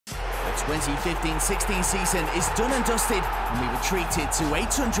The 2015-16 season is done and dusted, and we were treated to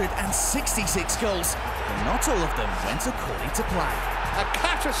 866 goals, but not all of them went according to plan. A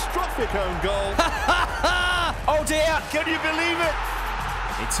catastrophic own goal. Oh dear! Can you believe it?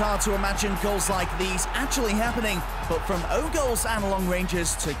 It's hard to imagine goals like these actually happening, but from own goals and long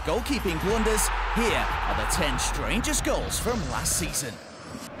ranges to goalkeeping blunders, here are the 10 strangest goals from last season.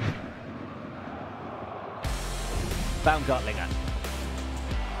 Baumgartlinger.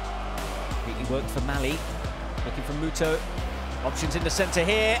 Completely worked for Mali. Looking for Muto. Options in the centre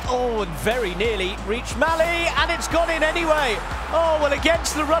here. Oh, and very nearly reached Mali, and it's gone in anyway. Oh, well,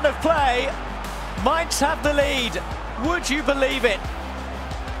 against the run of play, Mainz have the lead. Would you believe it?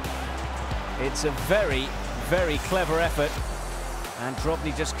 It's a very, very clever effort, and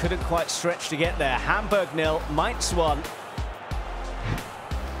Drobny just couldn't quite stretch to get there. Hamburg 0, Mainz 1.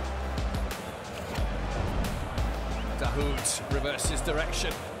 Dahoud reverses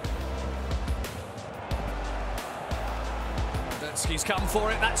direction. Bundesliga's come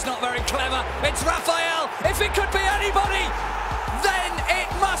for it. That's not very clever. It's Raphael. If it could be anybody, then it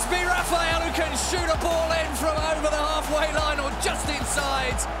must be Raphael who can shoot a ball in from over the halfway line or just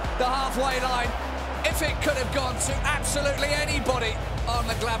inside the halfway line. If it could have gone to absolutely anybody on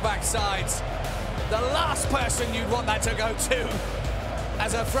the Gladbach side, the last person you'd want that to go to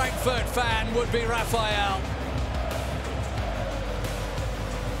as a Frankfurt fan would be Raphael.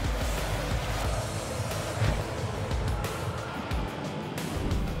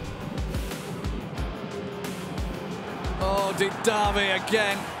 Oh, Didavi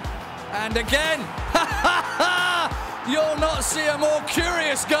again and again. You'll not see a more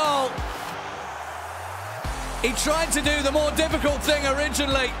curious goal. He tried to do the more difficult thing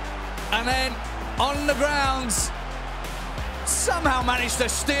originally, and then on the grounds somehow managed to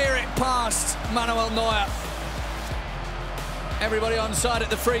steer it past Manuel Neuer. Everybody on side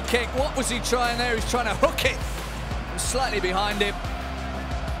at the free kick. What was he trying there? He's trying to hook it. It was slightly behind him,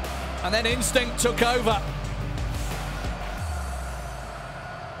 and then instinct took over.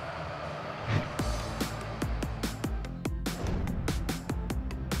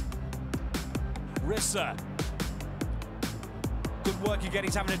 Risser. Good work again.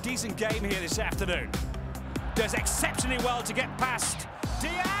 He's having a decent game here this afternoon. Does exceptionally well to get past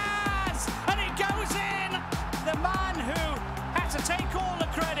Diaz, and it goes in. The man who had to take all the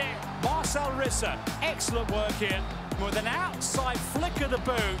credit, Marcel Risser. Excellent work here. With an outside flick of the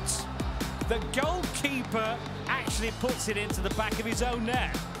boot, the goalkeeper actually puts it into the back of his own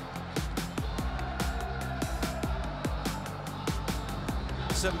net.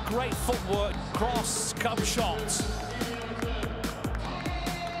 Some great footwork, cross, come shots.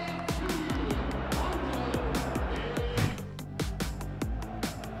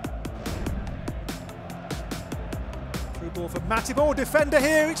 Through ball for Matip. Oh, defender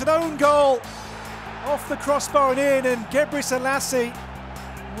here, it's an own goal. Off the crossbar and in, and Gebre Selassie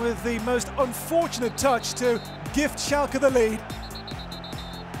with the most unfortunate touch to gift Schalke the lead.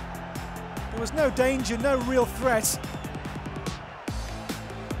 There was no danger, no real threat.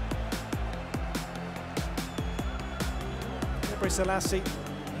 Gebre Selassie,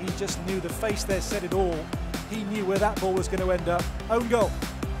 he just knew, the face there said it all. He knew where that ball was going to end up. Own goal.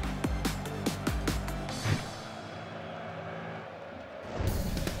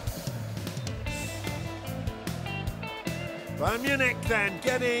 Bayern Munich then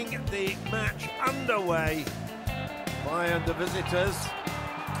getting the match underway. Bayern the visitors.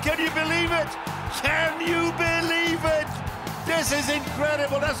 Can you believe it? Can you believe it? This is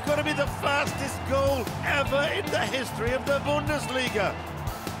incredible. That's going to be the fastest goal ever in the history of the Bundesliga.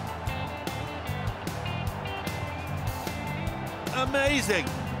 Amazing,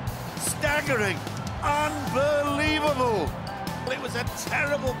 staggering, unbelievable. It was a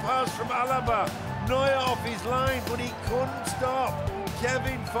terrible pass from Alaba. Neuer off his line, but he couldn't stop.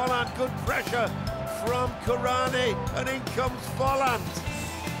 Kevin Volland, good pressure from Korani, and in comes Volland.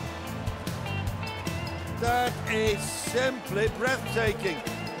 That is simply breathtaking.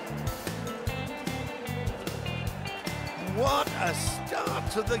 What a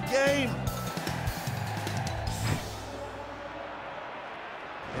start to the game.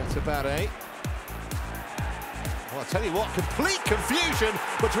 That's about it. Well, I'll tell you what, complete confusion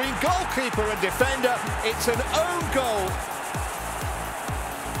between goalkeeper and defender. It's an own goal.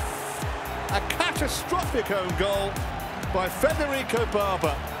 A catastrophic own goal by Federico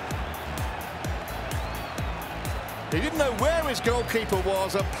Barber. He didn't know where his goalkeeper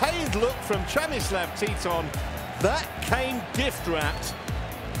was. A pained look from Chamislav Titon. That came gift-wrapped.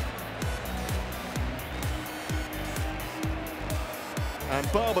 And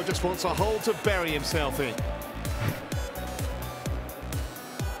Barber just wants a hole to bury himself in.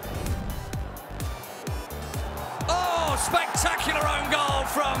 spectacular own goal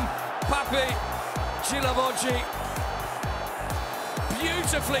from Papi Chilavogi.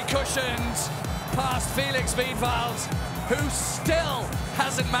 Beautifully cushioned past Felix Wiedwald, who still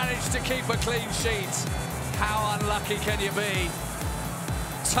hasn't managed to keep a clean sheet. How unlucky can you be?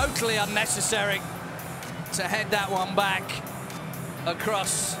 Totally unnecessary to head that one back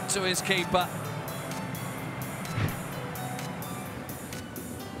across to his keeper.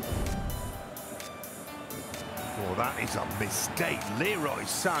 Oh, that is a mistake, Leroy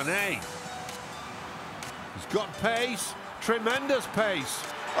Sané. He's got pace, tremendous pace.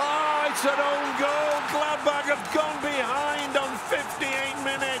 Oh, it's an own goal. Gladbach have gone behind on 58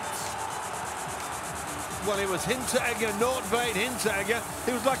 minutes. Well, it was Hinteregger, Nordtveit Hinteregger.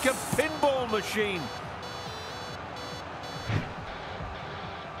 It was like a pinball machine.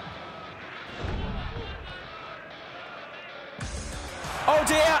 Oh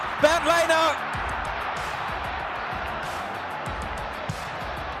dear, Bernd Leno.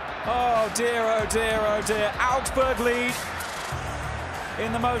 Oh dear, oh dear, oh dear. Augsburg lead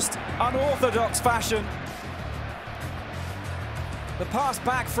in the most unorthodox fashion. The pass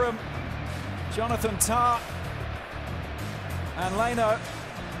back from Jonathan Tah, and Leno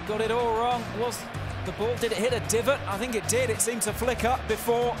got it all wrong. Was the ball, did it hit a divot? I think it did. It seemed to flick up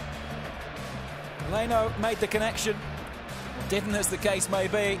before Leno made the connection. Didn't, as the case may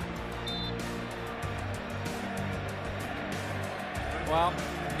be. Well,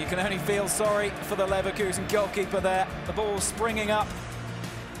 you can only feel sorry for the Leverkusen goalkeeper there. The ball springing up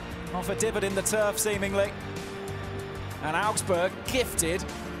off a divot in the turf, seemingly. And Augsburg gifted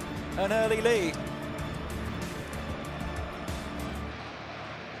an early lead.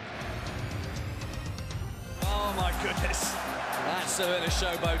 Oh my goodness. That's a bit of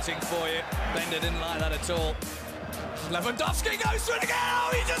showboating for you. Bender didn't like that at all. Lewandowski goes through it again.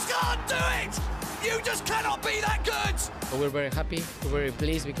 Oh, he just can't do it. You just cannot be that good. We're very happy, we're very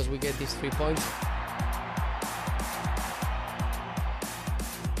pleased because we get these 3 points.